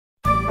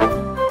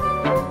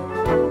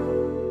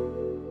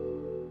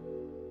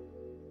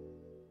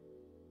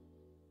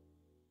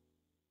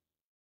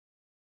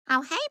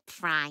Oh, hey,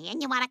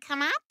 Brian, you want to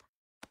come up?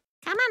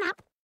 Come on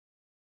up.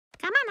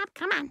 Come on up.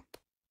 Come on.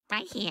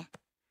 Right here.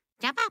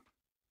 Jump up.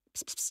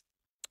 Psst, psst, psst.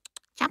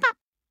 Jump up.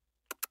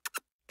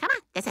 Come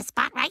on. There's a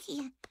spot right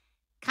here.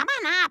 Come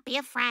on up. Be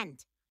a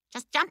friend.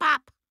 Just jump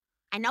up.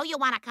 I know you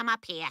want to come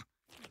up here.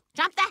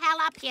 Jump the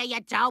hell up here, you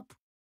dope.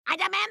 I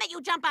demand that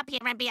you jump up here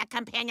and be a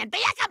companion. Be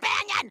a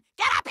companion!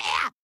 Get up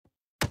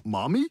here!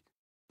 Mommy?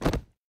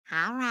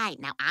 All right,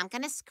 now I'm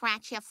gonna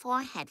scratch your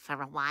forehead for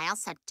a while,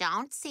 so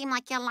don't seem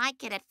like you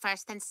like it at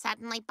first and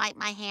suddenly bite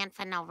my hand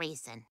for no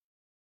reason.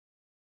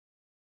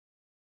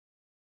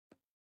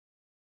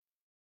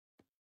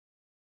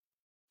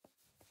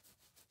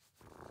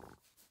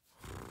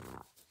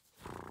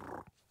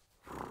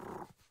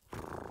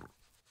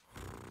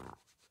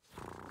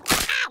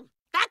 Ow!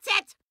 That's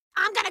it!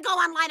 I'm gonna go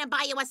online and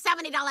buy you a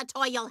 $70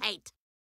 toy you'll hate.